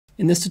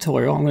In this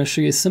tutorial, I'm going to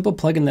show you a simple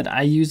plugin that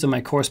I use on my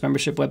course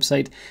membership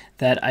website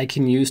that I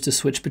can use to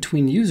switch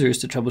between users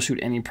to troubleshoot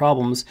any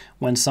problems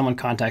when someone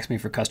contacts me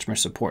for customer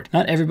support.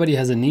 Not everybody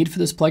has a need for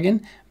this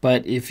plugin,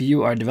 but if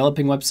you are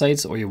developing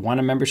websites or you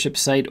want a membership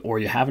site or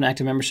you have an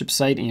active membership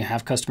site and you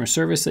have customer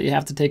service that you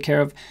have to take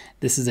care of,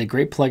 this is a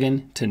great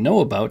plugin to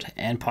know about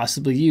and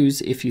possibly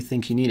use if you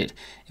think you need it.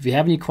 If you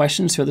have any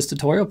questions for this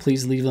tutorial,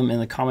 please leave them in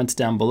the comments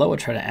down below. I'll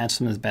try to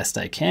answer them as best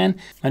I can.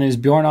 My name is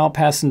Bjorn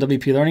Allpass in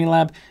WP Learning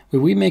Lab,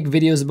 where we make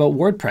videos about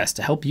WordPress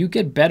to help you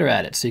get better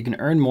at it so you can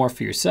earn more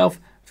for yourself,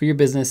 for your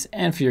business,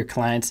 and for your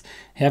clients.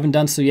 If you haven't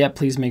done so yet,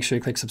 please make sure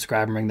you click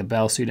subscribe and ring the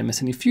bell so you don't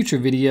miss any future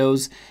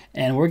videos.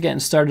 And we're getting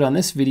started on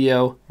this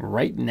video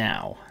right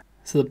now.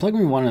 So the plugin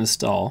we want to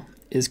install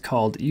is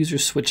called User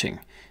Switching.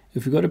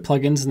 If we go to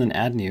Plugins and then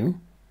Add New,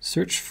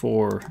 search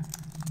for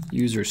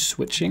User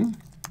Switching.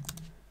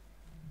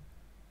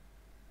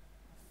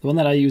 The one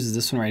that I use is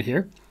this one right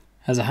here.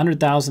 Has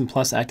 100,000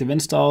 plus active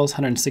installs,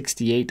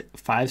 168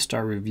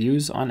 5-star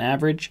reviews on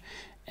average,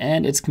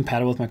 and it's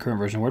compatible with my current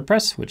version of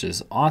WordPress, which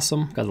is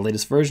awesome. Got the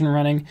latest version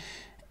running.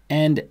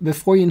 And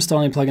before you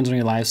install any plugins on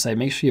your live site,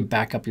 make sure you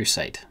back up your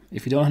site.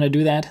 If you don't know how to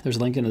do that, there's a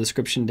link in the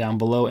description down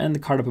below and the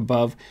card up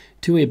above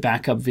to a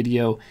backup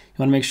video. You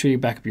want to make sure you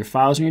back up your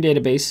files in your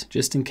database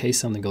just in case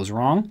something goes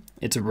wrong.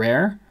 It's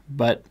rare,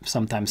 but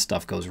sometimes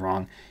stuff goes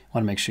wrong. You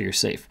want to make sure you're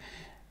safe.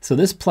 So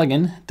this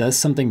plugin does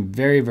something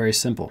very, very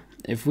simple.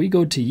 If we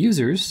go to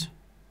users,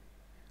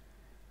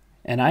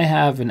 and I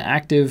have an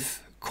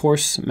active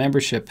course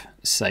membership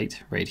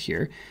site right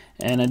here,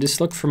 and I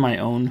just look for my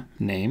own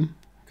name,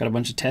 got a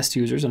bunch of test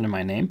users under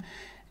my name,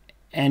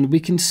 and we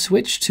can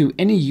switch to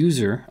any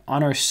user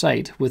on our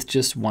site with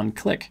just one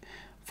click.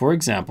 For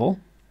example,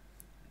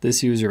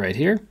 this user right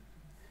here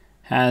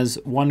has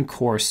one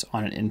course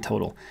on it in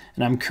total,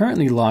 and I'm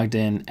currently logged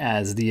in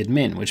as the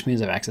admin, which means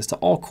I have access to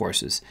all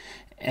courses.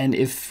 And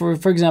if,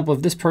 for example,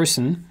 if this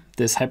person,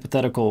 this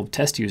hypothetical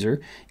test user,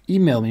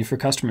 emailed me for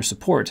customer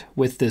support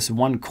with this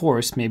one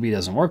course, maybe it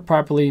doesn't work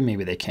properly,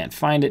 maybe they can't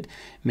find it,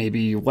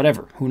 maybe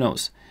whatever, who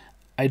knows.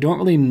 I don't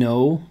really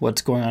know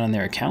what's going on in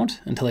their account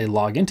until I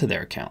log into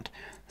their account.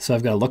 So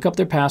I've got to look up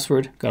their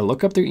password, got to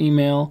look up their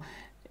email,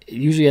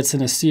 usually it's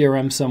in a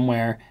CRM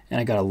somewhere, and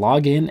I got to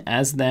log in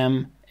as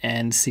them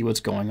and see what's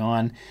going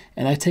on.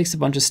 And that takes a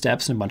bunch of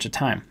steps and a bunch of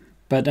time.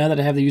 But now that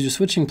I have the User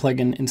Switching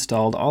plugin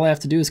installed, all I have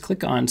to do is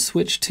click on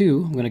Switch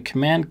To. I'm going to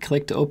command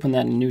click to open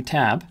that in a new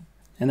tab.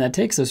 And that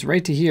takes us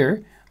right to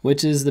here,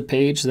 which is the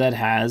page that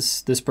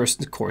has this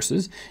person's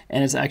courses.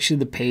 And it's actually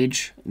the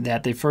page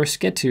that they first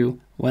get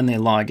to when they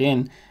log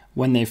in,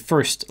 when they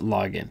first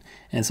log in.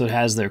 And so it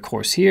has their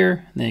course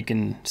here, and they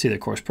can see their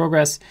course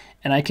progress,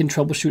 and I can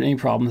troubleshoot any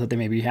problems that they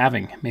may be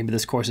having. Maybe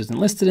this course isn't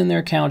listed in their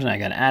account and I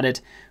got to add it.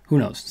 Who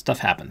knows? Stuff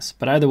happens.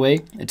 But either way,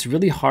 it's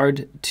really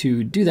hard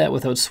to do that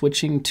without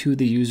switching to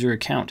the user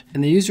account.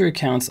 And the user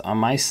accounts on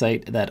my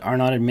site that are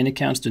not admin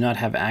accounts do not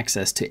have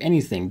access to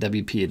anything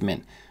WP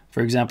admin.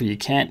 For example, you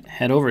can't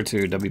head over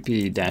to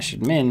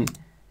WP-admin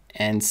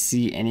and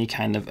see any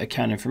kind of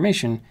account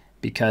information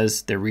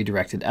because they're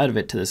redirected out of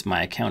it to this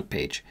My Account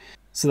page.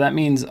 So that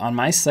means on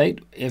my site,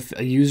 if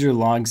a user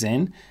logs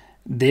in,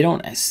 they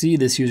don't see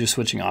this user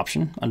switching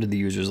option under the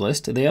users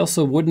list. They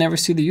also would never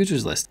see the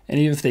users list. And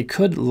even if they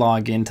could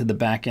log into the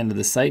back end of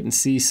the site and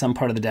see some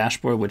part of the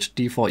dashboard, which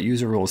default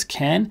user roles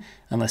can,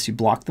 unless you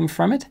block them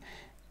from it,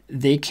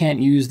 they can't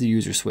use the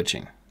user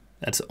switching.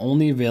 That's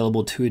only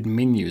available to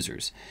admin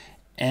users.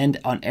 And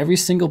on every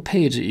single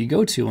page that you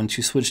go to, once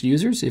you switch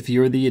users, if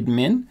you're the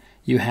admin,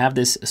 you have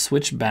this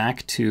switch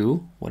back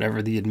to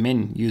whatever the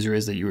admin user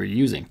is that you were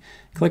using.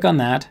 Click on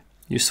that.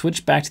 You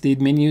switch back to the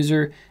admin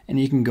user and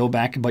you can go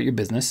back about your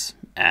business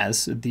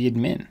as the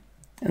admin.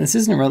 And this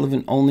isn't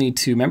relevant only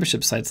to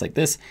membership sites like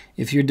this.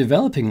 If you're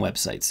developing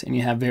websites and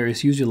you have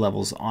various user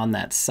levels on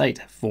that site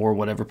for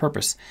whatever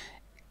purpose,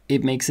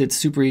 it makes it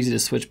super easy to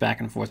switch back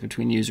and forth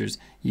between users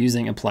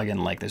using a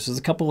plugin like this. There's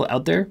a couple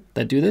out there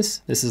that do this.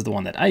 This is the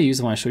one that I use.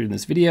 I want to show you in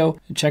this video.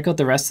 Check out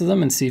the rest of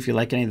them and see if you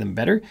like any of them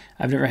better.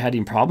 I've never had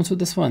any problems with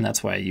this one, and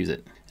that's why I use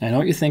it. And I know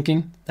what you're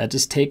thinking. That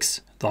just takes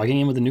logging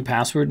in with a new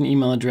password and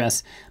email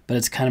address, but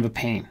it's kind of a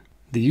pain.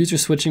 The user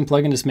switching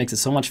plugin just makes it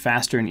so much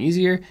faster and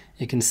easier.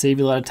 It can save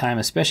you a lot of time,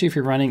 especially if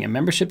you're running a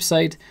membership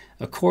site,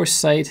 a course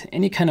site,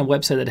 any kind of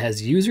website that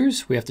has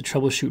users. We have to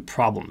troubleshoot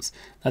problems.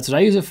 That's what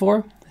I use it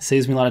for. It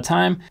saves me a lot of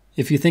time.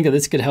 If you think that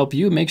this could help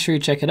you, make sure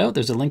you check it out.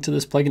 There's a link to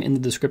this plugin in the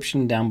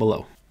description down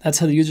below. That's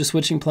how the user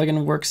switching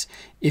plugin works.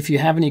 If you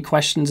have any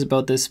questions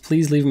about this,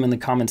 please leave them in the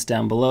comments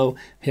down below.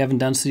 If you haven't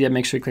done so yet,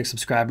 make sure you click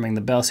subscribe and ring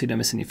the bell so you don't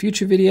miss any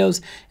future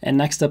videos. And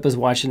next up is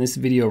watching this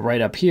video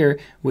right up here,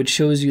 which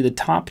shows you the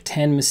top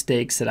 10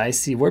 mistakes that I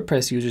see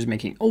WordPress users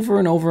making over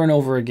and over and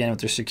over again with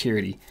their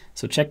security.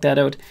 So check that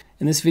out.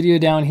 And this video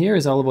down here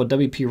is all about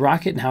WP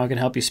Rocket and how it can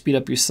help you speed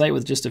up your site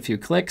with just a few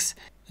clicks.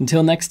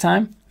 Until next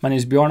time, my name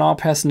is Bjorn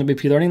Allpass in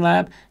WP Learning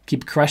Lab.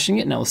 Keep crushing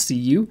it, and I will see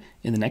you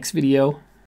in the next video.